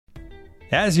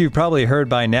As you've probably heard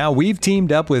by now, we've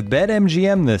teamed up with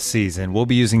BetMGM this season. We'll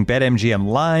be using BetMGM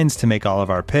lines to make all of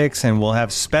our picks, and we'll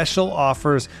have special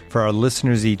offers for our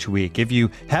listeners each week. If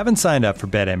you haven't signed up for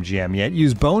BetMGM yet,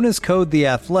 use bonus code The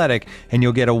Athletic, and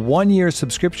you'll get a 1-year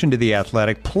subscription to The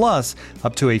Athletic, plus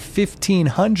up to a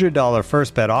 $1,500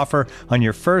 first bet offer on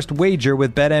your first wager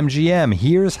with BetMGM.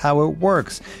 Here's how it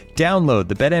works. Download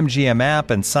the BetMGM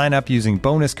app and sign up using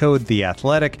bonus code The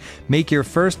Athletic. Make your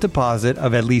first deposit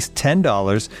of at least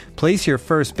 $10. Place your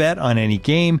first bet on any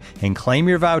game and claim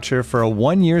your voucher for a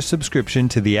 1-year subscription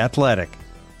to The Athletic.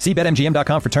 See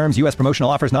BetMGM.com for terms. U.S. promotional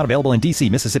offers not available in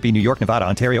D.C., Mississippi, New York, Nevada,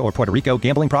 Ontario, or Puerto Rico.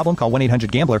 Gambling problem? Call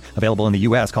 1-800-GAMBLER. Available in the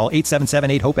U.S. Call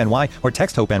 877-8-HOPE-NY or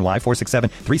text HOPE-NY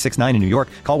 467-369 in New York.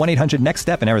 Call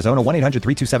 1-800-NEXT-STEP in Arizona.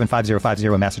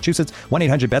 1-800-327-5050 in Massachusetts.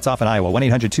 1-800-BETS-OFF in Iowa.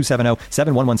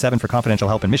 1-800-270-7117 for confidential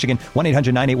help in Michigan.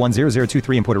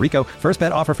 1-800-981-0023 in Puerto Rico. First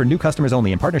bet offer for new customers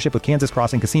only in partnership with Kansas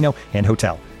Crossing Casino and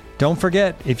Hotel. Don't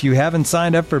forget, if you haven't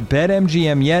signed up for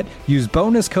BetMGM yet, use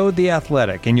bonus code The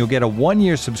Athletic, and you'll get a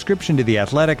 1-year subscription to The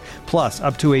Athletic, plus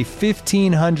up to a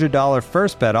 $1,500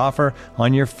 first bet offer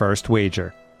on your first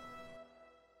wager.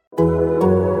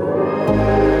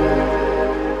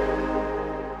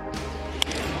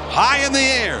 High in the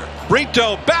air,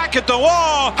 Brito back at the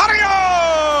wall.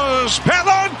 Adios,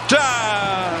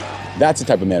 Pelota! That's the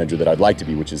type of manager that I'd like to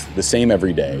be, which is the same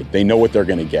every day. They know what they're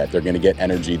going to get. They're going to get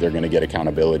energy. They're going to get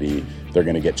accountability. They're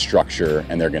going to get structure,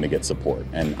 and they're going to get support.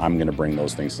 And I'm going to bring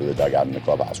those things to the dugout in the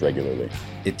clubhouse regularly.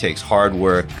 It takes hard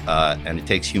work and it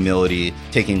takes humility,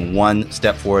 taking one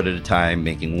step forward at a time,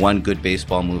 making one good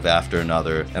baseball move after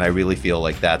another. And I really feel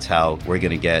like that's how we're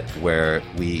going to get where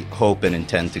we hope and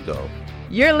intend to go.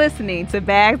 You're listening to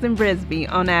Bags and Brisbee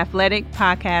on Athletic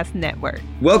Podcast Network.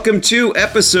 Welcome to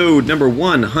episode number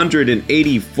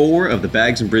 184 of the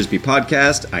Bags and Brisbee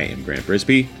podcast. I am Grant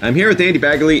Brisbee. I'm here with Andy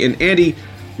Bagley. And Andy,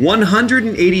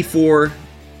 184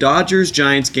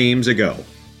 Dodgers-Giants games ago,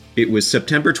 it was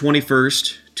September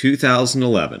 21st,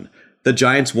 2011. The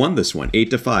Giants won this one,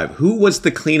 8-5. Who was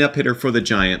the cleanup hitter for the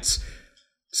Giants?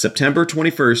 September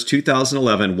 21st,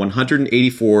 2011,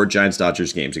 184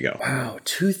 Giants-Dodgers games ago. Wow,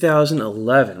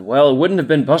 2011. Well, it wouldn't have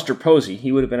been Buster Posey.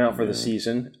 He would have been out for the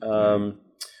season.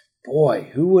 Boy,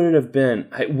 who would it have been?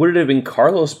 Would it have been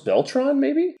Carlos Beltran,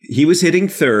 maybe? He was hitting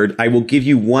third. I will give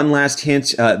you one last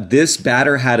hint. This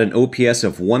batter had an OPS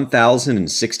of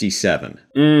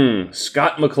 1,067.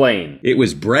 Scott McLean. It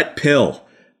was Brett Pill.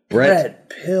 Brett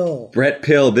Pill.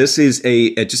 This is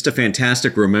just a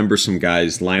fantastic Remember Some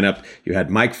Guys lineup. You had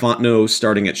Mike Fontenot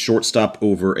starting at shortstop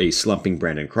over a slumping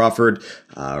Brandon Crawford.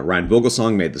 Ryan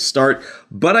Vogelsong made the start.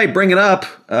 But I bring it up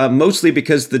mostly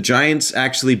because the Giants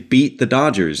actually beat the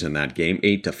Dodgers in that game,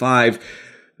 8-5.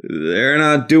 They're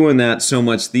not doing that so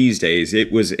much these days.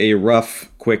 It was a rough,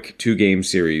 quick 2-game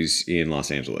series in Los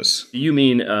Angeles. You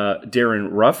mean Darren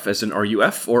Ruff as an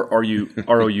RUF or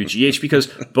ROUGH? Because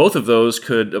both of those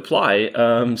could apply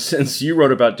since you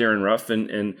wrote about Darren Ruff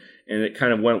and it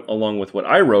kind of went along with what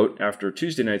I wrote after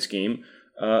Tuesday night's game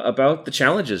about the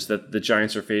challenges that the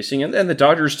Giants are facing and the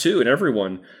Dodgers too and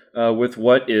everyone with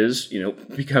what is,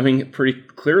 becoming pretty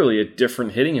clearly a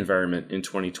different hitting environment in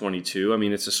 2022. I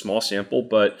mean, it's a small sample,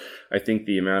 but I think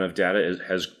the amount of data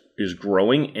is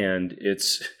growing and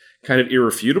it's kind of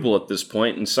irrefutable at this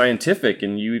point and scientific.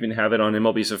 And you even have it on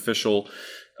MLB's official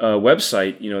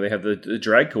website. They have the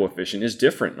drag coefficient is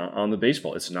different on the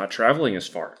baseball. It's not traveling as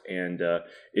far, and it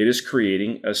is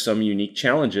creating some unique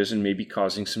challenges and maybe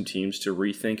causing some teams to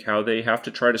rethink how they have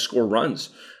to try to score runs.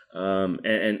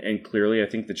 And clearly, I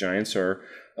think the Giants are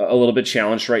a little bit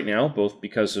challenged right now, both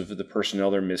because of the personnel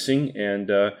they're missing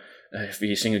and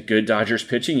facing a good Dodgers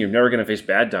pitching. You're never going to face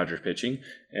bad Dodgers pitching.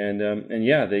 And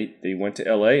yeah, they went to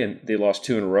LA and they lost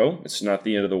 2 in a row. It's not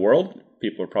the end of the world.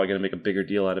 People are probably going to make a bigger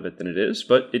deal out of it than it is,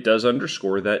 but it does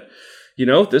underscore that,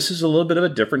 this is a little bit of a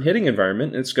different hitting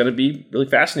environment. And it's going to be really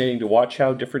fascinating to watch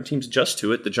how different teams adjust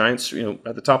to it. The Giants,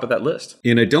 at the top of that list.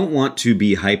 And I don't want to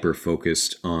be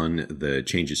hyper-focused on the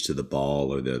changes to the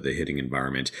ball or the hitting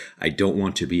environment. I don't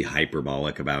want to be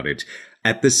hyperbolic about it.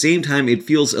 At the same time, it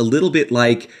feels a little bit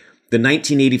like the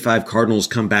 1985 Cardinals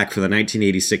come back for the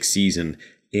 1986 season.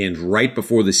 And right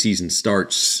before the season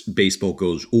starts, baseball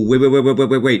goes,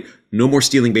 oh, wait, no more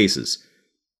stealing bases.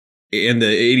 And the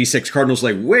 86 Cardinals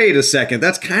like, wait a second,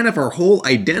 that's kind of our whole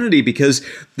identity because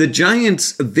the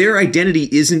Giants, their identity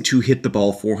isn't to hit the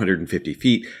ball 450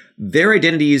 feet. Their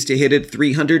identity is to hit it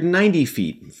 390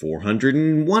 feet,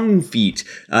 401 feet,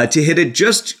 to hit it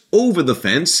just over the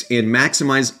fence and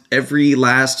maximize every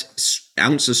last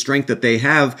ounce of strength that they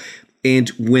have. And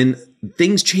when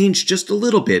things change just a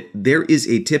little bit, there is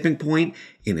a tipping point,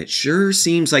 and it sure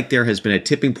seems like there has been a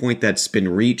tipping point that's been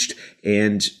reached,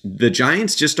 and the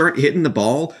Giants just aren't hitting the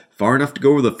ball far enough to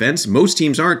go over the fence. Most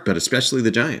teams aren't, but especially the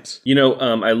Giants.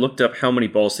 I looked up how many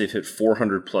balls they've hit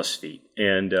 400 plus feet,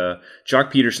 and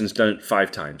Jock Peterson's done it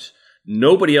 5 times.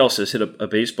 Nobody else has hit a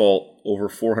baseball over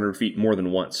 400 feet more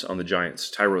than once on the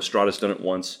Giants. Thairo Estrada's done it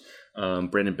once.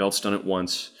 Brandon Belt's done it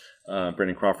once.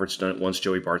 Brandon Crawford's done it once.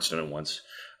 Joey Bart's done it once.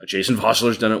 Jason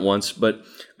Vosler's done it once. But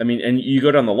I mean, and you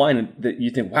go down the line and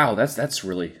you think, wow, that's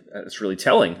really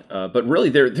telling. But really,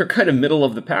 they're kind of middle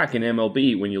of the pack in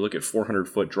MLB when you look at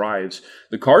 400-foot drives.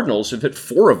 The Cardinals have hit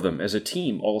 4 of them as a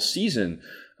team all season.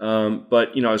 But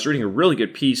I was reading a really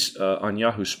good piece on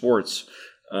Yahoo Sports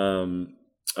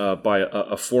by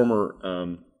a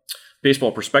former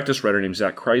baseball prospectus writer named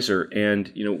Zach Kreiser.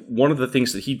 And, one of the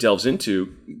things that he delves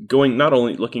into, going not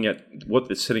only looking at what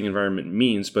this hitting environment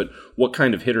means, but what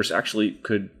kind of hitters actually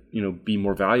could, be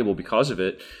more valuable because of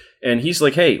it. And he's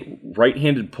like, hey,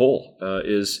 right-handed pull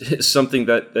is something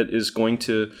that is going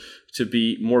to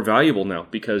be more valuable now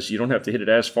because you don't have to hit it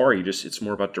as far. It's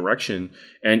more about direction.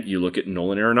 And you look at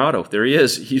Nolan Arenado. There he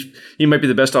is. He might be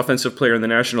the best offensive player in the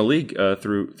National League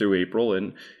through April.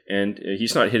 And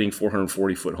he's not hitting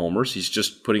 440-foot homers. He's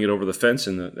just putting it over the fence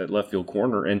in that left field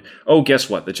corner. And, guess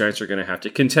what? The Giants are going to have to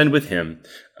contend with him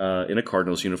in a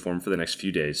Cardinals uniform for the next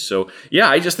few days. So, yeah,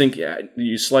 I just think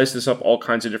you slice this up all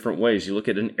kinds of different ways. You look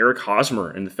at an Eric Hosmer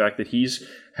and the fact that he's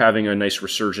having a nice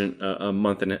resurgent a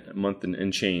month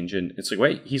and change. And it's like,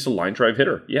 wait, he's a line drive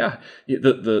hitter. Yeah,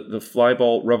 the fly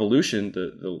ball revolution,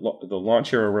 the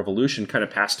launch era revolution kind of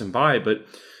passed him by, but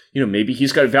maybe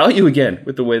he's got value again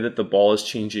with the way that the ball is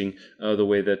changing, the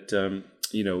way that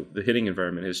the hitting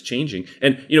environment is changing.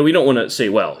 And we don't want to say,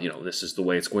 well, this is the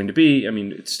way it's going to be. I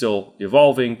mean, it's still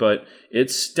evolving, but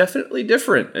it's definitely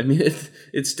different. I mean,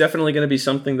 it's definitely going to be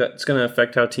something that's going to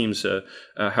affect how teams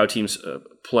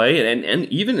play, and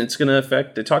even it's going to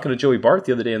affect. Talking to Joey Bart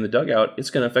the other day in the dugout, it's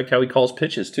going to affect how he calls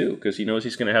pitches too, because he knows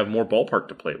he's going to have more ballpark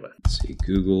to play with. Let's see,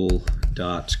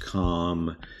 Google.com.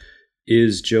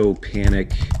 Is Joe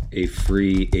Panik a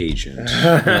free agent?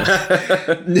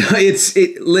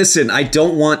 Listen, I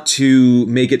don't want to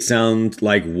make it sound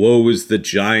like, woe is the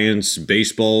Giants,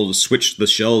 baseball switched the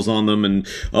shells on them, and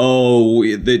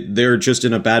they're just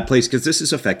in a bad place, because this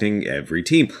is affecting every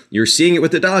team. You're seeing it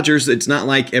with the Dodgers. It's not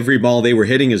like every ball they were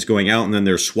hitting is going out and then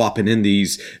they're swapping in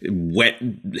these wet,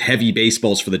 heavy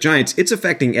baseballs for the Giants. It's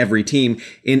affecting every team,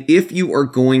 and if you are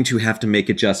going to have to make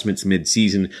adjustments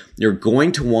mid-season, you're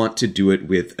going to want to do it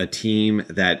with a team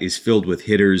that is filled with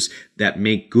hitters that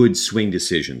make good swing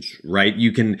decisions, right?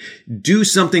 You can do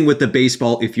something with the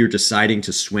baseball if you're deciding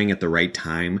to swing at the right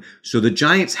time. So the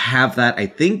Giants have that. I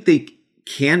think they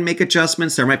can make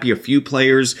adjustments. There might be a few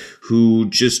players who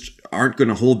just aren't going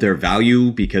to hold their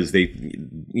value because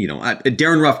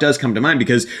Darren Ruff does come to mind,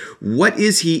 because what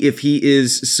is he if he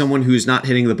is someone who's not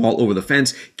hitting the ball over the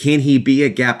fence? Can he be a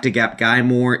gap-to-gap guy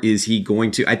more? Is he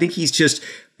going to? I think he's just,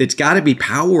 it's got to be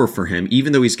power for him,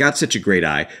 even though he's got such a great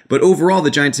eye. But overall,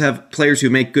 the Giants have players who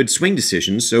make good swing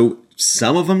decisions, so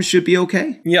some of them should be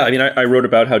okay. Yeah, I mean, I wrote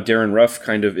about how Darren Ruff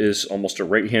kind of is almost a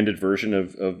right-handed version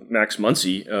of Max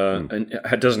Muncy,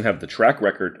 and doesn't have the track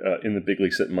record in the big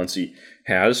leagues that Muncy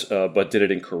has, but did it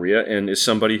in Korea, and is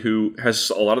somebody who has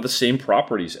a lot of the same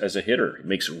properties as a hitter. He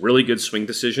makes really good swing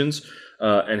decisions,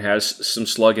 and has some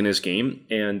slug in his game,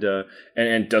 and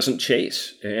doesn't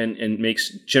chase, and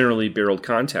makes generally barreled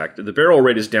contact. The barrel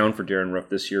rate is down for Darren Ruff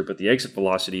this year, but the exit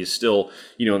velocity is still,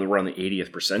 around the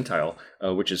 80th percentile,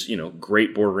 which is,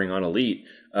 great, bordering on elite.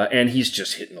 And he's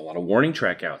just hitting a lot of warning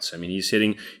track outs. I mean,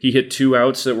 he hit 2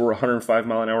 outs that were 105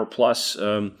 mile an hour plus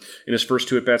in his first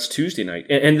 2 at-bats Tuesday night.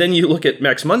 And then you look at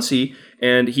Max Muncy,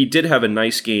 and he did have a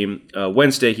nice game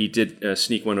Wednesday. He did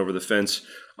sneak one over the fence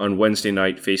on Wednesday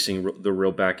night, facing the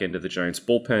real back end of the Giants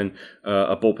bullpen,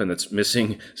 a bullpen that's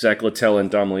missing Zach Littell and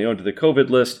Dom Leone to the COVID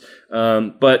list.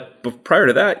 But prior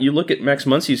to that, you look at Max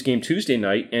Muncy's game Tuesday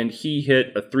night, and he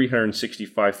hit a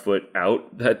 365-foot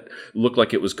out that looked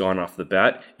like it was gone off the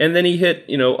bat. And then he hit,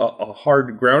 a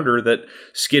hard grounder that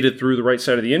skidded through the right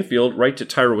side of the infield right to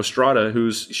Thairo Estrada,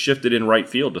 who's shifted in right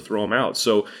field to throw him out.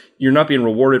 So you're not being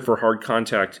rewarded for hard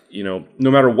contact, no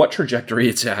matter what trajectory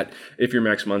it's at, if you're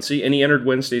Max Muncy. And he entered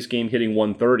Wednesday's game hitting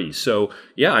 130. So,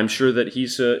 yeah, I'm sure that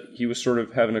he was sort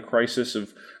of having a crisis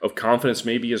of confidence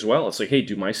maybe as well. It's like, hey,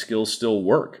 do my skills still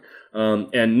work?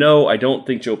 And no, I don't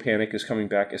think Joe Panik is coming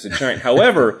back as a Giant.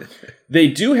 However, they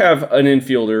do have an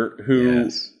infielder who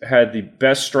had the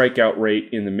best strikeout rate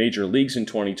in the major leagues in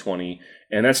 2020,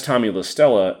 and that's Tommy La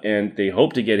Stella, and they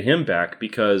hope to get him back,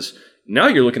 because now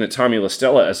you're looking at Tommy La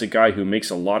Stella as a guy who makes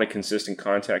a lot of consistent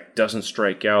contact, doesn't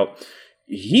strike out.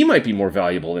 he might be more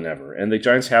valuable than ever. And the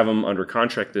Giants have him under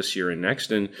contract this year and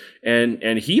next, and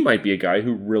he might be a guy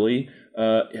who really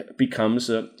becomes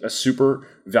a super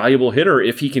valuable hitter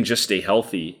if he can just stay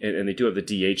healthy. And they do have the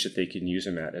DH that they can use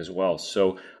him at as well.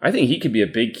 So I think he could be a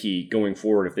big key going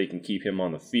forward if they can keep him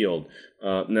on the field.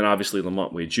 And then obviously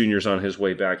Lamont Wade Jr. is on his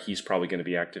way back. He's probably going to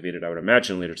be activated, I would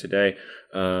imagine, later today.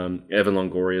 Evan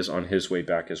Longoria is on his way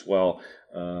back as well.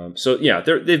 So yeah,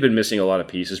 they've been missing a lot of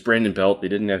pieces. Brandon Belt, they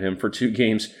didn't have him for 2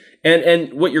 games.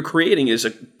 And what you're creating is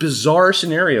a bizarre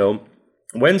scenario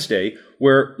Wednesday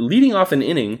where leading off an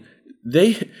inning,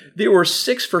 they were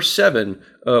 6 for 7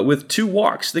 with 2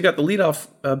 walks. They got the leadoff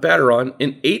batter on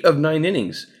in 8 of 9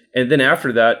 innings. And then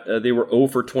after that, they were 0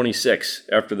 for 26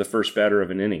 after the first batter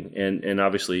of an inning. And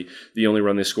obviously, the only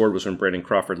run they scored was when Brandon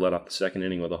Crawford led off the second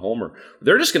inning with a homer.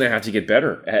 They're just going to have to get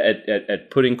better at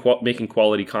making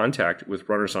quality contact with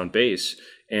runners on base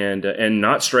and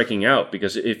not striking out.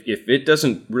 Because if it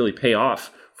doesn't really pay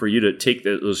off for you to take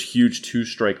those huge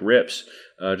 2-strike rips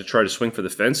to try to swing for the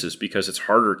fences because it's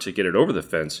harder to get it over the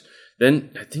fence,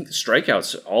 then I think the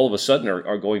strikeouts all of a sudden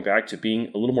are going back to being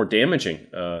a little more damaging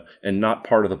and not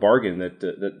part of the bargain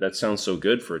that sounds so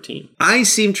good for a team. I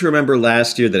seem to remember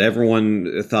last year that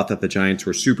everyone thought that the Giants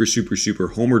were super, super, super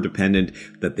homer dependent,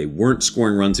 that they weren't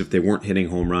scoring runs if they weren't hitting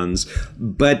home runs.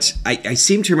 But I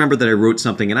seem to remember that I wrote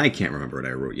something, and I can't remember what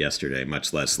I wrote yesterday,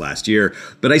 much less last year.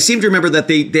 But I seem to remember that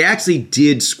they actually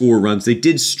did score runs. They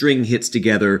did string hits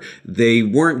together. They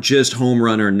weren't just home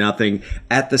run or nothing.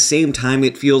 At the same time,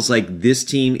 it feels like this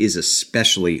team is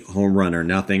especially home run or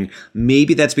nothing.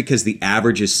 Maybe that's because the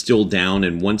average is still down,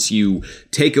 and once you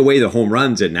take away the home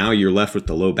runs and now you're left with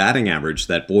the low batting average,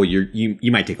 that boy,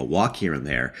 you might take a walk here and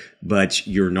there, but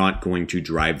you're not going to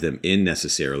drive them in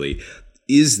necessarily.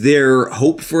 Is there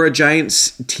hope for a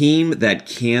Giants team that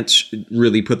can't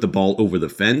really put the ball over the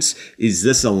fence? Is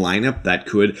this a lineup that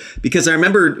could? Because I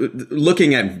remember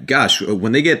looking at, gosh,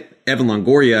 when they get Evan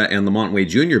Longoria and Lamont Wade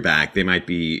Jr. back, it might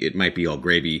be all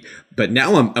gravy. But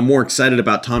now I'm more excited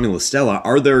about Tommy La Stella.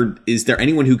 Is there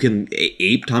anyone who can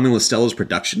ape Tommy La Stella's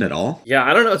production at all? Yeah,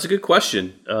 I don't know. It's a good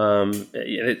question.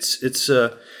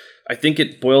 I think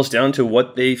it boils down to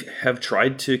what they have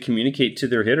tried to communicate to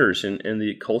their hitters and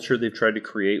the culture they've tried to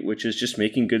create, which is just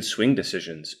making good swing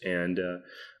decisions. And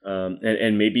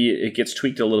maybe it gets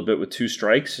tweaked a little bit with 2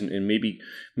 strikes, and maybe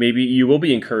you will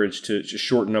be encouraged to just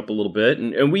shorten up a little bit.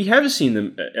 And we have seen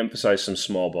them emphasize some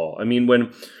small ball. I mean,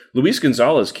 when Luis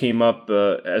Gonzalez came up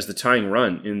as the tying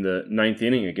run in the 9th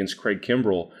inning against Craig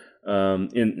Kimbrell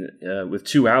with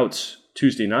 2 outs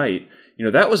Tuesday night,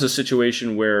 that was a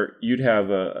situation where you'd have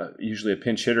usually a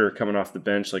pinch hitter coming off the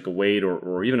bench like a Wade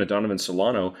or even a Donovan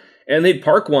Solano, and they'd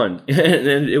park one,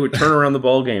 and it would turn around the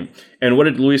ball game. And what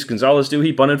did Luis Gonzalez do?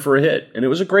 He bunted for a hit, and it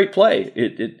was a great play.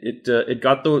 It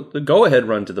got the go-ahead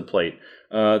run to the plate.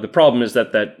 The problem is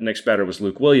that next batter was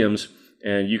Luke Williams,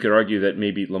 and you could argue that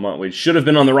maybe Lamont Wade should have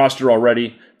been on the roster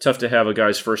already. Tough to have a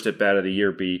guy's first at-bat of the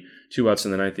year be 2 outs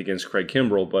in the 9th against Craig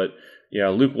Kimbrell, but yeah,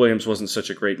 Luke Williams wasn't such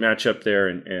a great matchup there,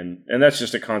 and that's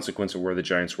just a consequence of where the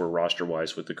Giants were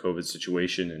roster-wise with the COVID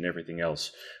situation and everything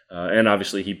else. And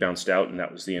obviously he bounced out, and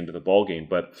that was the end of the ball game.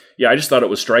 But yeah, I just thought it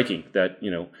was striking that,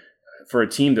 for a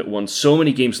team that won so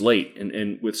many games late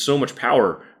and with so much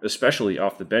power, especially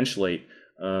off the bench late,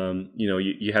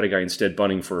 you had a guy instead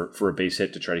bunting for a base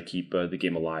hit to try to keep the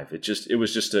game alive. It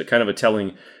was just a kind of a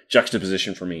telling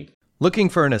juxtaposition for me. Looking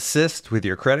for an assist with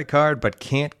your credit card but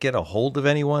can't get a hold of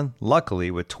anyone?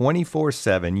 Luckily, with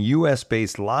 24/7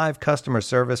 U.S.-based live customer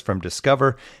service from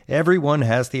Discover, everyone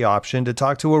has the option to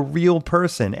talk to a real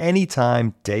person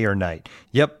anytime, day or night.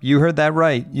 Yep, you heard that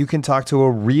right. You can talk to a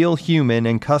real human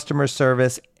in customer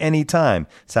service anytime.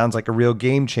 Sounds like a real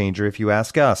game changer if you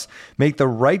ask us. Make the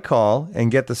right call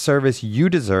and get the service you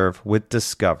deserve with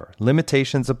Discover.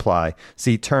 Limitations apply.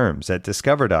 See terms at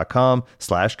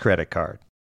discover.com/creditcard.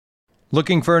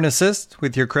 Looking for an assist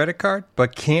with your credit card,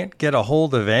 but can't get a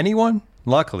hold of anyone?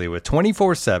 Luckily, with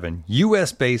 24/7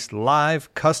 U.S.-based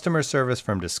live customer service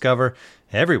from Discover,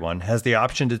 everyone has the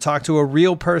option to talk to a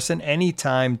real person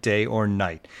anytime, day or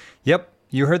night. Yep,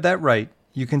 you heard that right.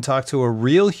 You can talk to a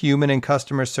real human in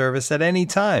customer service at any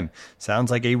time.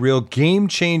 Sounds like a real game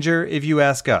changer if you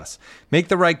ask us. Make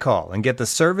the right call and get the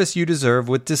service you deserve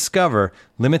with Discover.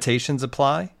 Limitations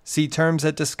apply. See terms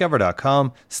at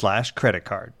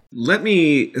discover.com/creditcard. Let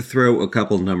me throw a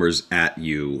couple numbers at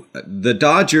you. The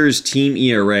Dodgers team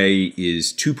ERA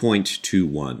is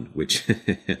 2.21, which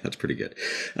that's pretty good.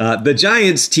 The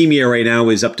Giants team ERA now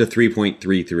is up to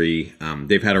 3.33.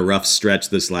 They've had a rough stretch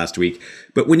this last week.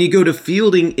 But when you go to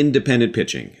fielding independent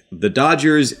pitching, The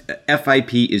Dodgers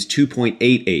FIP is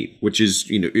 2.88, which is,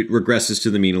 it regresses to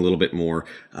the mean a little bit more.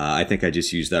 I think I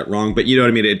just used that wrong, but you know what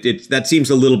I mean? That seems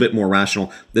a little bit more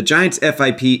rational. The Giants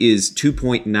FIP is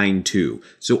 2.92,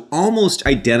 so almost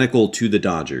identical to the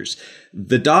Dodgers.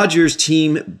 The Dodgers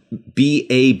team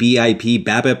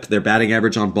BABIP, their batting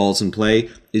average on balls in play,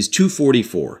 is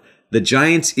 244. The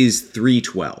Giants is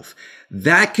 312.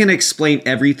 That can explain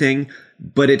everything,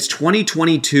 but it's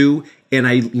 2022, and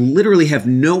I literally have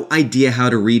no idea how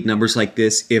to read numbers like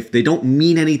this. If they don't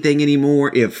mean anything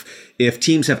anymore, if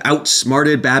teams have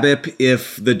outsmarted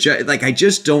BABIP, I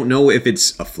just don't know if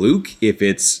it's a fluke, if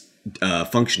it's a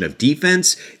function of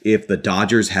defense, if the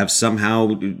Dodgers have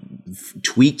somehow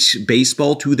tweaked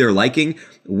baseball to their liking.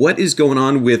 What is going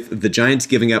on with the Giants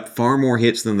giving up far more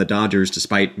hits than the Dodgers,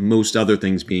 despite most other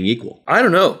things being equal? I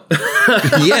don't know.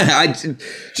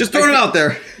 Just throwing it out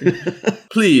there.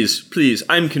 Please,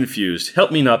 I'm confused.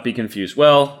 Help me not be confused.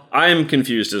 Well, I'm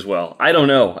confused as well. I don't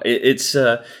know.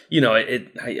 I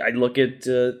look at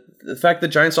the fact that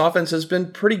Giants offense has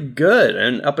been pretty good,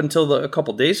 and up until a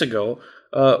couple days ago,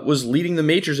 was leading the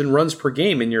majors in runs per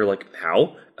game, and you're like,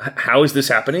 how? How is this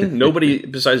happening? Nobody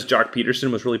besides Jock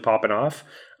Peterson was really popping off.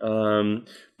 I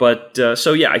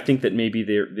think that maybe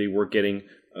they were getting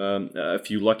a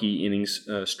few lucky innings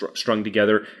strung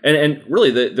together, and really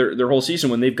their whole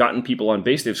season, when they've gotten people on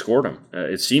base, they've scored them.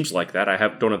 It seems like that. I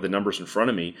don't have the numbers in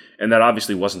front of me, and that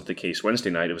obviously wasn't the case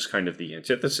Wednesday night. It was kind of the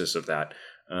antithesis of that.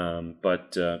 It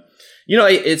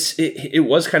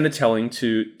was kind of telling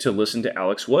to listen to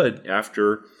Alex Wood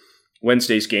after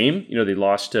Wednesday's game. They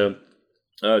lost 2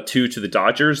 to the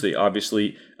Dodgers. They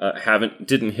obviously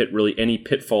didn't hit really any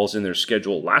pitfalls in their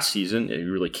schedule last season.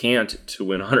 You really can't to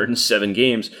win 107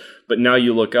 games. But now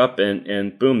you look up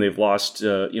and boom, they've lost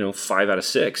 5 out of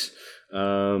 6.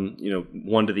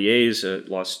 1 to the A's,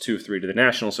 lost 2 of 3 to the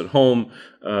Nationals at home,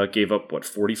 gave up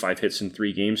 45 hits in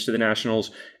 3 games to the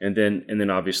Nationals, and then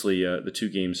obviously the 2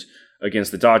 games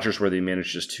against the Dodgers where they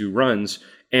managed just 2 runs.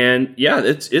 And yeah,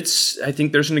 it's I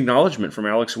think there's an acknowledgement from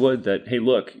Alex Wood that, hey,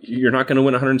 look, you're not going to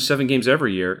win 107 games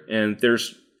every year, and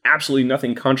there's absolutely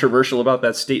nothing controversial about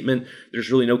that statement. There's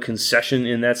really no concession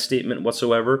in that statement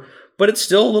whatsoever. But it's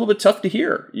still a little bit tough to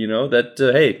hear,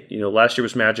 last year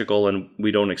was magical, and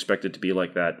we don't expect it to be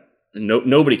like that.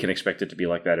 Nobody can expect it to be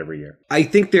like that every year. I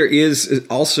think there is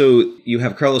also, you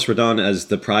have Carlos Rodon as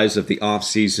the prize of the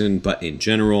offseason, but in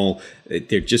general,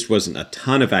 there just wasn't a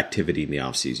ton of activity in the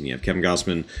offseason. You have Kevin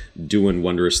Gausman doing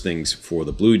wondrous things for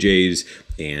the Blue Jays,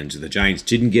 and the Giants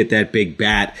didn't get that big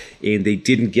bat, and they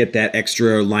didn't get that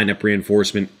extra lineup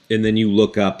reinforcement. And then you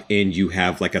look up and you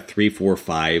have like a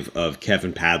 3-4-5 of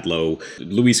Kevin Padlo,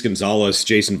 Luis Gonzalez,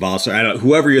 Jason Vosser,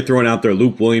 whoever you're throwing out there,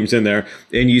 Luke Williams in there,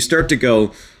 and you start to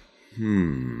go,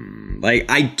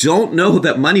 I don't know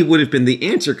that money would have been the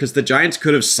answer, because the Giants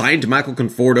could have signed Michael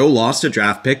Conforto, lost a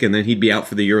draft pick, and then he'd be out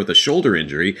for the year with a shoulder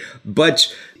injury.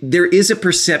 But there is a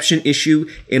perception issue,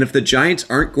 and if the Giants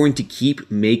aren't going to keep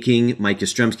making Mike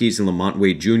Yastrzemski's and Lamont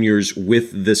Wade Jr.'s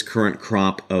with this current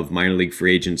crop of minor league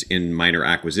free agents and minor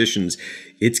acquisitions,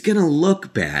 it's going to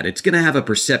look bad. It's going to have a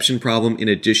perception problem in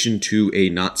addition to a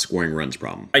not scoring runs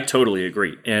problem. I totally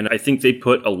agree. And I think they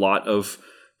put a lot of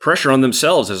pressure on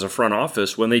themselves as a front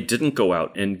office when they didn't go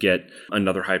out and get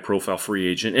another high-profile free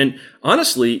agent. And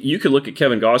honestly, you could look at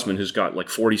Kevin Gausman, who's got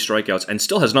 40 strikeouts and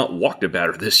still has not walked a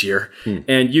batter this year.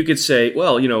 And you could say,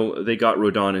 well, they got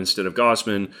Rodon instead of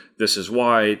Gausman. This is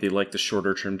why they like the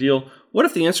shorter-term deal. What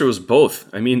if the answer was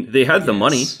both? I mean, they had the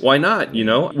money. Why not?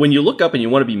 When you look up and you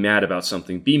want to be mad about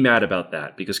something, be mad about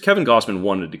that, because Kevin Gausman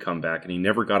wanted to come back and he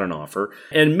never got an offer.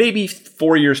 And maybe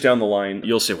 4 years down the line,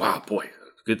 you'll say, wow, boy,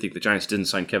 good thing the Giants didn't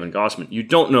sign Kevin Gausman. You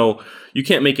don't know. You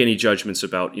can't make any judgments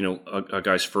about, a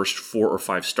guy's first 4 or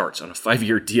 5 starts on a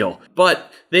 5-year deal.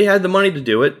 But they had the money to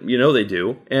do it. They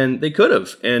do. And they could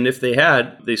have. And if they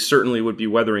had, they certainly would be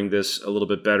weathering this a little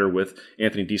bit better with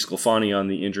Anthony DeSclafani on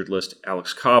the injured list,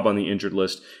 Alex Cobb on the injured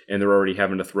list, and they're already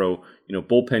having to throw,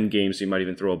 bullpen games. They might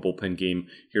even throw a bullpen game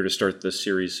here to start the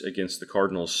series against the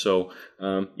Cardinals. So,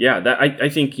 I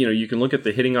think, you can look at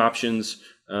the hitting options.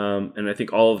 And I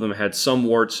think all of them had some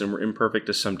warts and were imperfect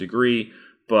to some degree.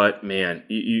 But, man,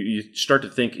 you start to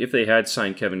think if they had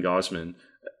signed Kevin Gausman,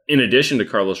 in addition to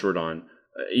Carlos Rodon,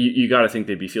 you got to think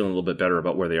they'd be feeling a little bit better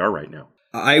about where they are right now.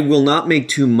 I will not make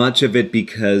too much of it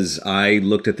because I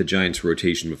looked at the Giants'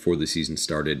 rotation before the season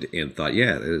started and thought,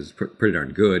 yeah, it is pretty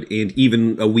darn good. And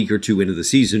even a week or two into the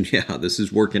season, yeah, this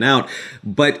is working out.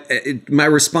 But my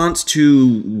response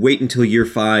to wait until year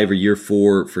 5 or year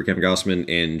 4 for Kevin Gossman,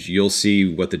 and you'll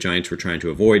see what the Giants were trying to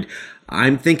avoid.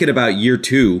 I'm thinking about year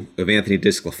 2 of Anthony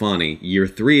DeSclafani, year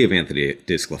 3 of Anthony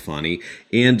DeSclafani,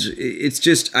 and it's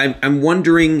just, I'm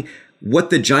wondering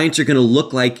what the Giants are going to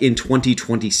look like in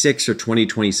 2026 or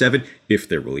 2027, if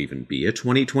there will even be a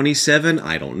 2027.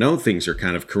 I don't know. Things are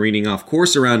kind of careening off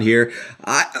course around here.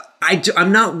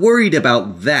 I'm not worried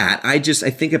about that. I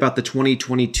think about the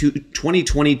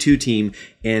 2022 team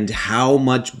and how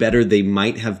much better they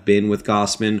might have been with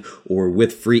Gossman or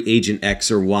with free agent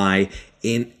X or Y.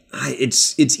 And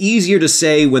it's easier to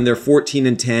say when they're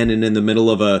 14-10 and in the middle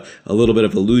of a little bit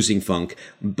of a losing funk,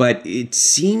 but it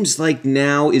seems like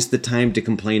now is the time to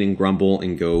complain and grumble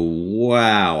and go,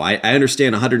 wow, I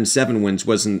understand 107 wins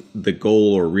wasn't the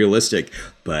goal or realistic,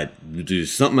 but do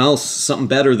something else, something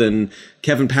better than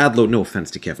Kevin Padlow. No offense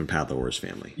to Kevin Padlow or his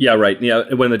family. Yeah, right.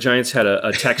 Yeah, when the Giants had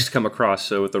a text come across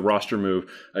with the roster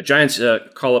move, Giants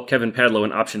call up Kevin Padlow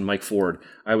and option Mike Ford.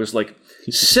 I was like,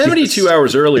 72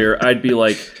 hours earlier, I'd be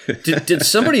like, did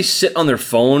somebody sit on their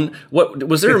phone? What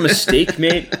was there a mistake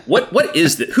made? What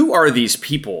is that? Who are these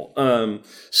people?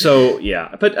 So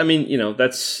yeah, but I mean,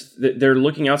 they're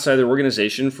looking outside their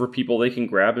organization for people they can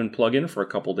grab and plug in for a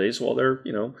couple days while they're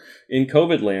in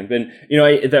COVID land. And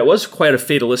that was quite a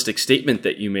fatalistic statement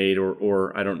that you made,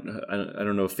 or I don't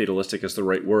know if fatalistic is the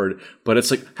right word, but it's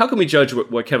like, how can we judge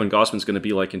what Kevin Gossman's going to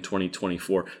be like in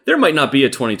 2024? There might not be a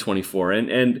 2024,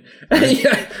 and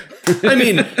yeah, I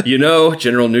mean,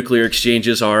 general nuclear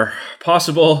exchanges are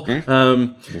possible.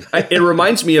 It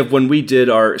reminds me of when we did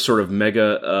our sort of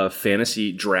mega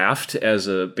fantasy draft as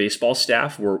a baseball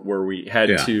staff, where we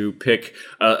had to pick,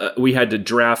 we had to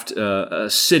draft a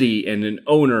city and an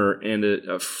owner and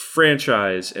a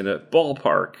franchise and a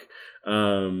ballpark,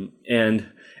 and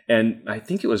I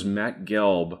think it was Matt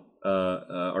Gelb,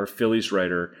 our Phillies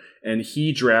writer, and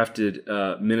he drafted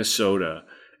Minnesota.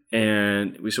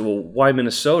 And we said, well, why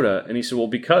Minnesota? And he said, well,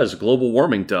 because global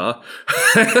warming, duh.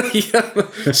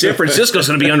 San Francisco's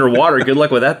going to be underwater. Good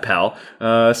luck with that, pal.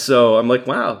 So I'm like,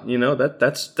 wow,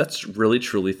 that's really,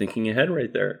 truly thinking ahead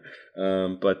right there.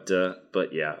 But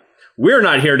yeah, we're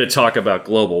not here to talk about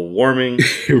global warming.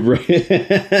 Right.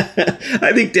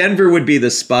 I think Denver would be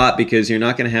the spot because you're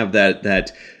not going to have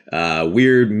that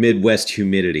weird Midwest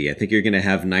humidity. I think you're going to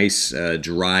have nice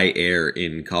dry air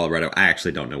in Colorado. I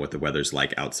actually don't know what the weather's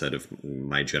like outside of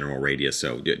my general radius,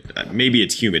 so maybe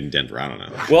it's humid in Denver. I don't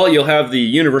know. Well, you'll have the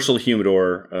universal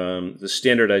humidor, the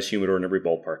standardized humidor in every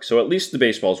ballpark. So at least the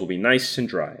baseballs will be nice and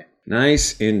dry.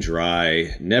 Nice and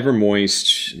dry, never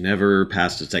moist, never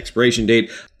past its expiration date.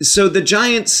 So the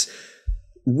Giants,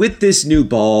 with this new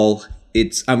ball,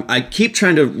 it's I keep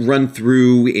trying to run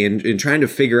through and trying to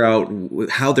figure out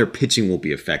how their pitching will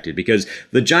be affected, because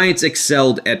the Giants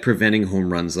excelled at preventing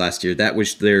home runs last year. That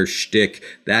was their shtick.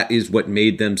 That is what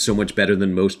made them so much better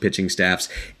than most pitching staffs.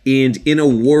 And in a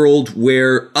world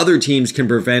where other teams can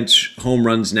prevent home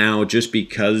runs now just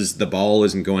because the ball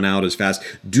isn't going out as fast,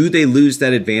 do they lose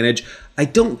that advantage? I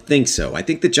don't think so. I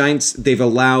think the Giants, they've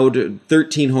allowed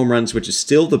 13 home runs, which is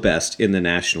still the best in the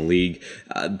National League.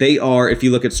 They are, if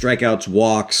you look at strikeouts,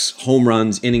 walks, home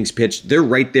runs, innings pitched, they're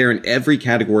right there in every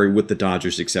category with the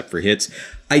Dodgers except for hits.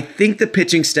 I think the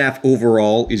pitching staff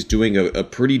overall is doing a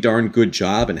pretty darn good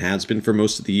job and has been for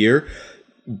most of the year.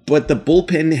 But the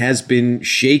bullpen has been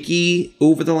shaky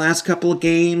over the last couple of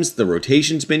games. The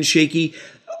rotation's been shaky.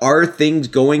 Are things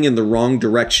going in the wrong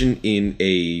direction in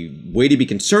a way to be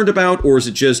concerned about? Or is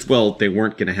it just, well, they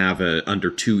weren't going to have a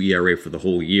under 2 ERA for the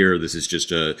whole year. This is just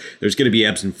there's going to be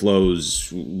ebbs and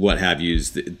flows, what have you.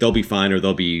 They'll be fine, or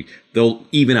they'll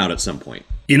even out at some point.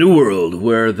 In a world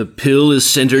where the pill is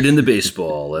centered in the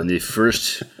baseball and the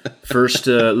first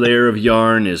layer of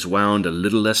yarn is wound a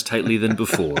little less tightly than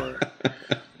before,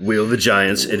 will the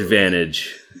Giants'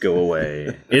 advantage go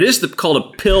away? It is called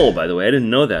a pill, by the way. I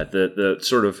didn't know that. The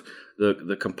sort of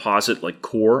the composite like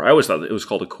core. I always thought it was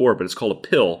called a core, but it's called a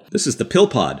pill. This is the Pill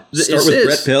Pod. Start with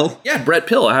Brett Pill. Yeah, Brett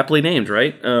Pill, happily named,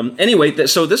 right? Anyway,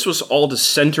 so this was all to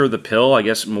center the pill, I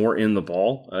guess, more in the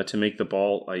ball, to make the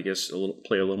ball, I guess,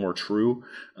 play a little more true.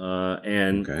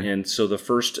 And so the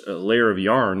first layer of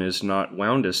yarn is not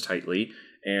wound as tightly,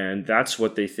 and that's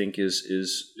what they think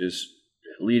is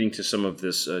leading to some of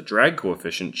this drag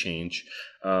coefficient change.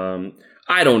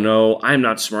 I don't know. I'm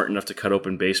not smart enough to cut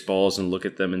open baseballs and look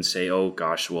at them and say, "Oh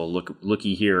gosh, well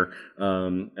looky here."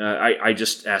 I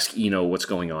just ask Eno what's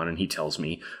going on, and he tells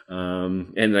me,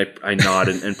 and I nod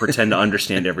and pretend to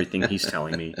understand everything he's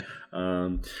telling me.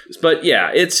 But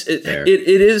yeah, it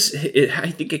is.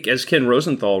 I think, as Ken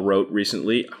Rosenthal wrote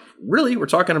recently, really, we're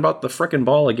talking about the frickin'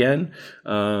 ball again.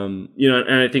 And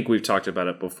I think we've talked about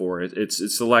it before.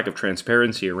 It's the lack of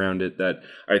transparency around it that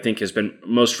I think has been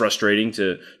most frustrating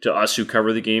to us who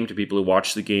cover the game, to people who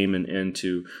watch the game, and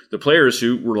to the players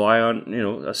who rely on,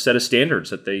 a set of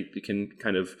standards that they can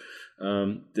kind of,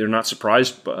 they're not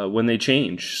surprised when they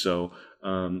change. So,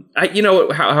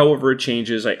 however it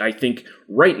changes, I think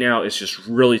right now it's just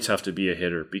really tough to be a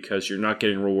hitter because you're not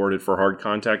getting rewarded for hard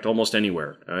contact almost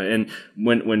anywhere. And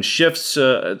when shifts,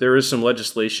 there is some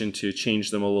legislation to change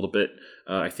them a little bit.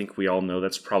 I think we all know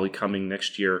that's probably coming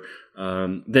next year.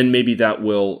 Then maybe that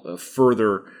will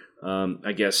further,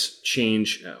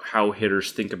 change how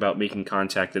hitters think about making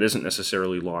contact that isn't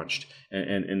necessarily launched,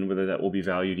 and whether that will be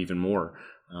valued even more.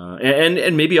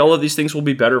 And maybe all of these things will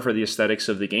be better for the aesthetics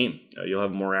of the game. You'll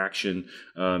have more action,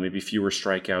 maybe fewer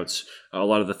strikeouts. A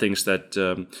lot of the things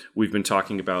that we've been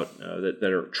talking about that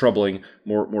are troubling,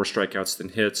 more strikeouts than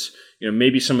hits.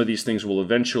 Maybe some of these things will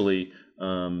eventually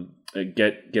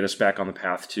get us back on the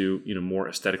path to more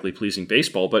aesthetically pleasing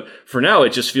baseball. But for now,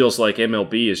 it just feels like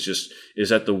MLB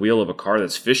is at the wheel of a car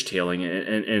that's fishtailing,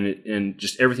 and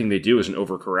just everything they do is an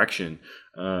overcorrection.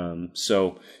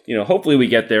 So hopefully we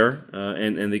get there,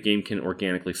 and the game can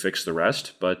organically fix the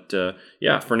rest. But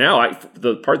for now,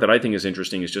 the part that I think is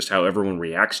interesting is just how everyone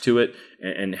reacts to it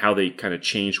and how they kind of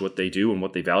change what they do and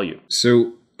what they value.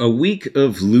 So a week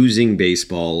of losing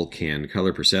baseball can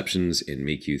color perceptions and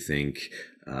make you think,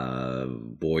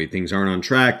 boy, things aren't on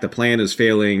track. The plan is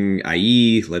failing,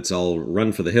 i.e., let's all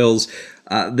run for the hills.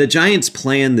 The Giants'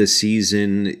 plan this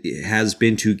season has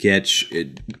been to get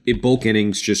bulk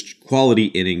innings, just quality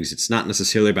innings. It's not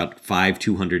necessarily about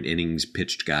 200 innings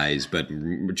pitched guys, but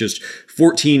just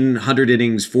 1,400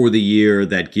 innings for the year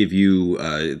that give you,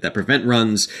 that prevent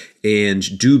runs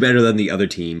and do better than the other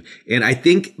team. And I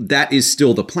think that is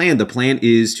still the plan. The plan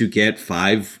is to get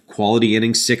 5 quality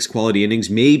innings, 6 quality innings,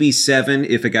 maybe 7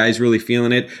 if a guy's really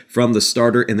feeling it from the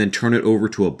starter, and then turn it over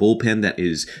to a bullpen that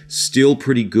is still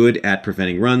pretty good at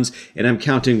preventing runs. And I'm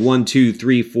counting 1, 2,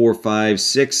 3, 4, 5,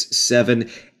 6, 7,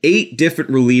 8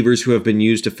 different relievers who have been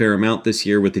used a fair amount this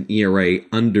year with an ERA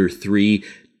under 3.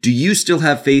 Do you still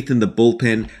have faith in the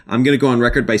bullpen? I'm going to go on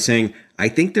record by saying I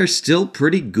think they're still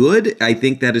pretty good. I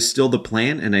think that is still the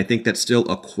plan, and I think that's still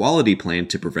a quality plan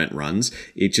to prevent runs.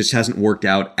 It just hasn't worked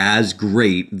out as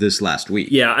great this last week.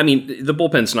 Yeah, I mean, the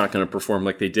bullpen's not going to perform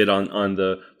like they did on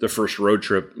the first road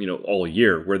trip, all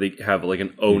year, where they have like an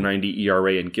 0.90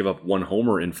 ERA and give up 1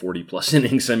 homer in 40-plus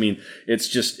innings. I mean,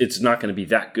 it's not going to be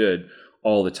that good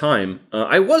all the time.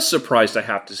 I was surprised, I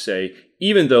have to say,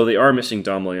 even though they are missing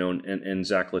Dom Leone and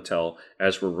Zach Littell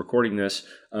as we're recording this.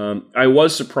 I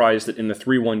was surprised that in the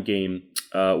 3-1 game,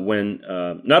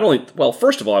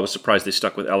 first of all, I was surprised they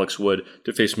stuck with Alex Wood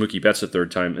to face Mookie Betts a third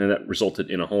time, and that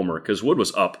resulted in a homer, because Wood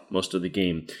was up most of the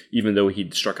game, even though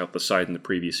he'd struck out the side in the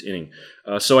previous inning.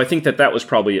 So I think that was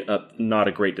probably not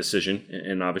a great decision,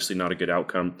 and obviously not a good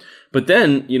outcome. But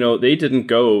then, they didn't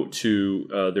go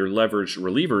to their leveraged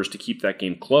relievers to keep that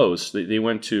game close. They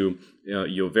went to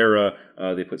Yovera,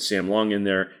 they put Sam Long in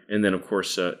there, and then of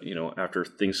course, after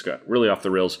things got really off the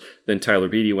rails, then Tyler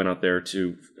Beede went out there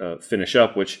to finish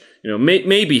up, which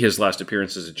may be his last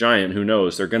appearance as a Giant. Who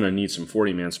knows? They're going to need some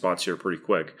 40-man spots here pretty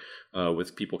quick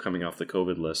with people coming off the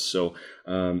COVID list. So,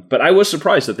 but I was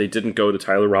surprised that they didn't go to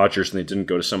Tyler Rogers and they didn't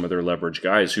go to some of their leverage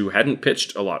guys who hadn't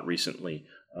pitched a lot recently.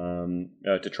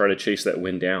 To try to chase that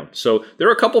win down. So there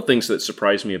are a couple things that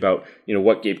surprised me about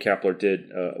what Gabe Kapler did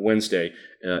Wednesday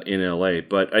in LA.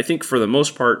 But I think for the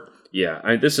most part,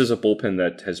 this is a bullpen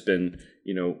that has been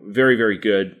very, very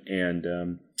good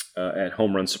and at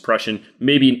home run suppression.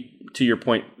 Maybe, to your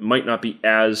point, might not be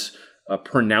as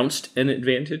pronounced an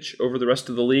advantage over the rest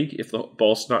of the league if the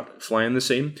ball's not flying the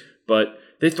same. But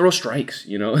they throw strikes.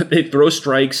 They throw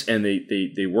strikes and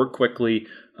they work quickly.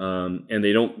 And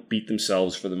they don't beat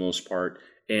themselves for the most part.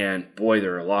 And boy,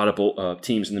 there are a lot of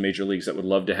teams in the major leagues that would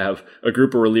love to have a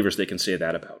group of relievers they can say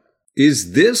that about.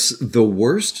 Is this the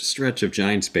worst stretch of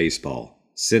Giants baseball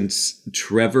since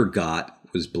Trevor Gott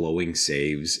was blowing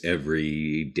saves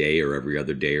every day or every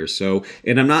other day or so?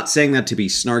 And I'm not saying that to be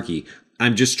snarky.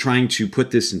 I'm just trying to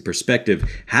put this in perspective.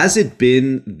 Has it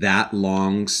been that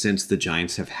long since the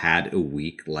Giants have had a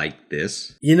week like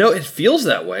this? It feels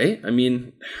that way. I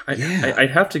mean, I'd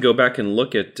have to go back and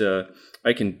look at,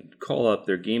 I can call up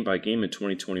their game by game in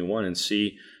 2021 and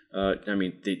see I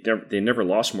mean, they never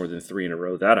lost more than 3 in a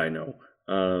row. That I know.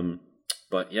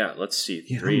 But yeah, let's see.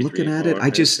 Yeah, I'm looking at it.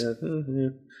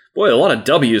 Boy, a lot of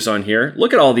W's on here.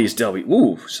 Look at all these W's.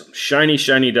 Ooh, some shiny,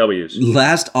 shiny W's.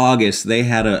 Last August, they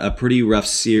had a pretty rough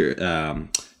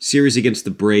series against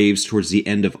the Braves towards the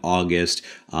end of August.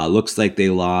 Looks like they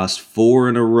lost 4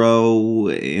 in a row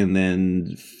and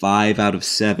then 5 out of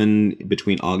 7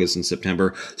 between August and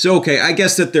September. So, okay, I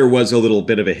guess that there was a little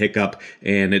bit of a hiccup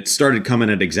and it started coming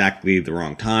at exactly the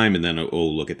wrong time. And then, oh,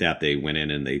 look at that. They went in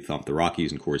and they thumped the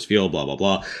Rockies in Coors Field, blah, blah,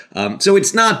 blah. So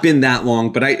it's not been that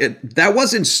long, but that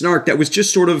wasn't snark. That was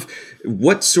just sort of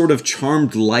what sort of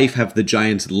charmed life have the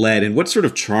Giants led and what sort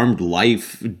of charmed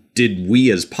life did we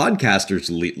as podcasters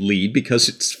lead, because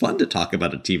it's fun to talk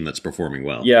about a team that's performing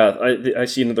well. Yeah, I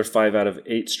see another 5 out of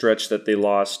 8 stretch that they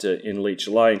lost in late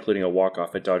July, including a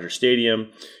walk-off at Dodger Stadium,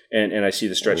 and I see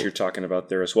the stretch you're talking about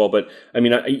there as well. But I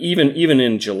mean, even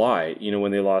in July,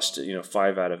 when they lost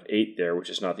 5 out of 8 there, which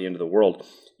is not the end of the world.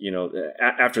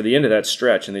 After the end of that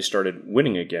stretch, and they started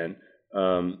winning again.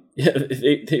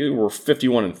 They were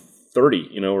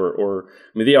 51-30. Or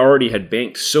I mean, they already had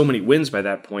banked so many wins by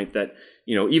that point that.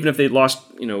 Even if they lost,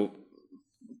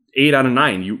 8 out of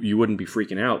 9, you wouldn't be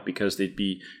freaking out because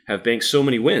they'd have banked so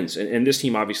many wins. And this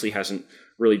team obviously hasn't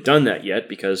really done that yet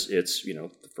because it's, the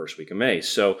first week of May.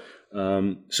 So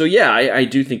yeah, I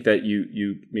do think that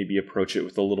you maybe approach it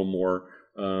with a little more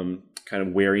kind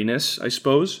of wariness, I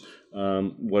suppose.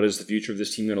 What is the future of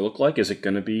this team going to look like? Is it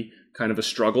going to be kind of a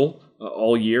struggle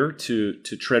all year to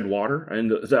tread water?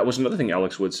 And that was another thing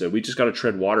Alex Wood said. We just got to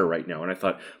tread water right now. And I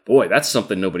thought, boy, that's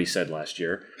something nobody said last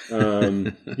year. You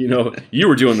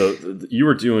were doing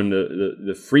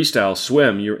the freestyle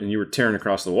swim, and you were tearing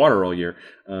across the water all year.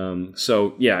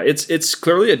 So yeah, it's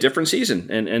clearly a different season,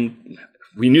 and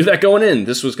we knew that going in.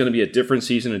 This was going to be a different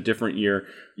season, a different year.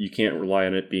 You can't rely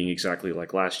on it being exactly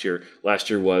like last year. Last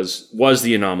year was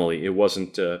the anomaly. It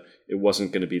wasn't going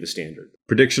to be the standard.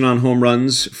 Prediction on home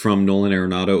runs from Nolan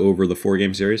Arenado over the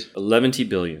 4-game series? 11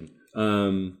 billion.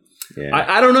 Yeah.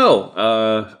 I don't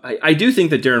know. I do think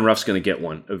that Darren Ruff's going to get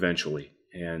one eventually,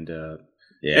 and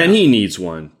he needs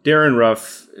one. Darren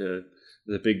Ruff,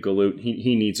 the big galoot,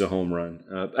 he needs a home run.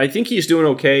 I think he's doing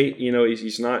okay.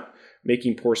 He's not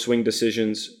making poor swing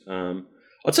decisions.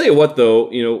 I'll tell you what, though.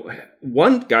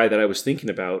 One guy that I was thinking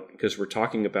about, because we're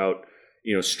talking about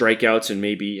strikeouts and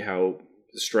maybe how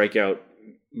the strikeout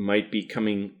might be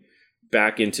coming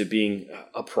back into being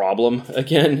a problem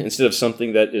again instead of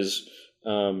something that is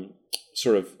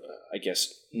sort of, I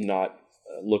guess, not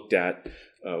looked at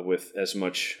with as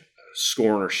much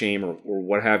scorn or shame or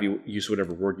what have you. Use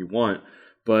whatever word you want.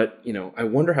 But, I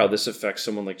wonder how this affects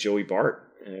someone like Joey Bart.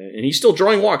 And he's still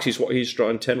drawing walks. He's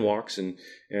drawn 10 walks, and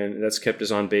that's kept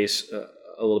his on base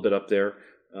a little bit up there.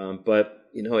 But,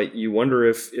 you wonder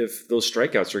if those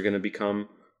strikeouts are going to become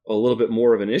a little bit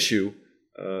more of an issue,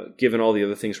 given all the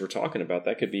other things we're talking about.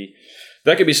 That could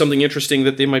be something interesting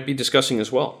that they might be discussing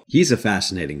as well. He's a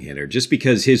fascinating hitter. Just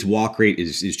because his walk rate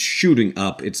is shooting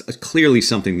up, it's clearly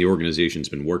something the organization's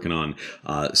been working on,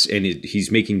 and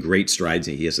he's making great strides.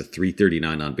 He has a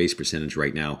 .339 on base percentage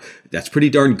right now. That's pretty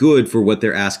darn good for what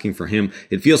they're asking for him.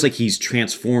 It feels like he's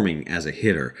transforming as a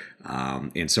hitter.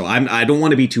 And so I don't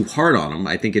want to be too hard on him.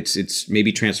 I think it's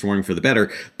maybe transforming for the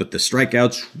better, but the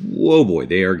strikeouts, whoa boy,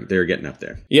 they're getting up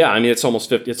there. Yeah, I mean, it's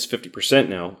almost 50%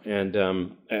 now. And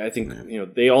I think,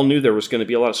 they all knew there was going to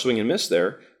be a lot of swing and miss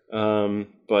there.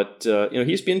 But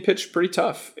he's being pitched pretty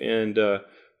tough. And,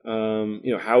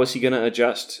 how is he going to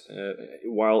adjust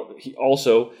while he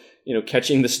also,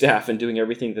 catching the staff and doing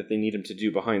everything that they need him to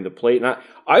do behind the plate. And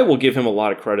I will give him a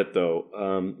lot of credit, though.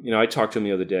 I talked to him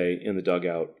the other day in the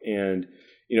dugout, and,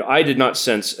 I did not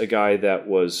sense a guy that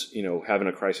was, having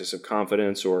a crisis of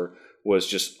confidence or was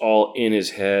just all in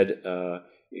his head.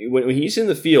 When he's in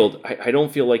the field, I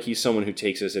don't feel like he's someone who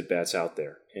takes his at-bats out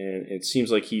there. And it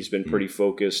seems like he's been pretty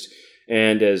focused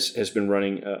and has been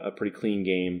running a pretty clean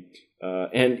game.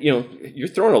 And you're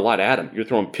throwing a lot at him. You're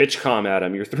throwing pitch comm at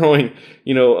him. You're throwing,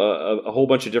 a whole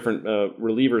bunch of different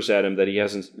relievers at him that he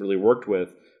hasn't really worked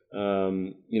with,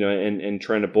 and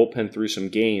trying to bullpen through some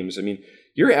games. I mean,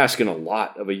 you're asking a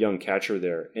lot of a young catcher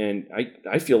there. And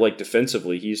I feel like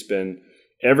defensively he's been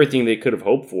everything they could have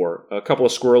hoped for. A couple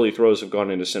of squirrely throws have gone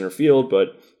into center field, but,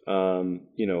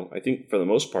 I think for the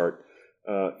most part,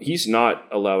 he's not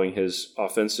allowing his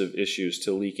offensive issues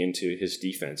to leak into his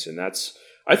defense. And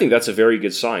I think that's a very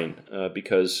good sign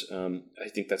because I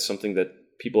think that's something that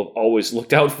people have always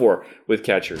looked out for with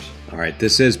catchers. All right,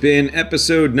 this has been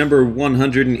episode number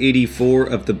 184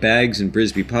 of the Bags and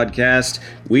Brisbee podcast.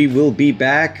 We will be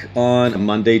back on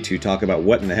Monday to talk about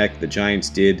what in the heck the Giants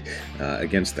did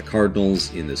against the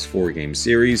Cardinals in this 4-game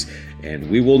series, and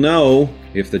we will know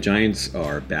if the Giants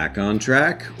are back on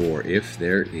track or if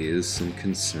there is some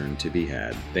concern to be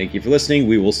had. Thank you for listening.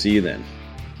 We will see you then.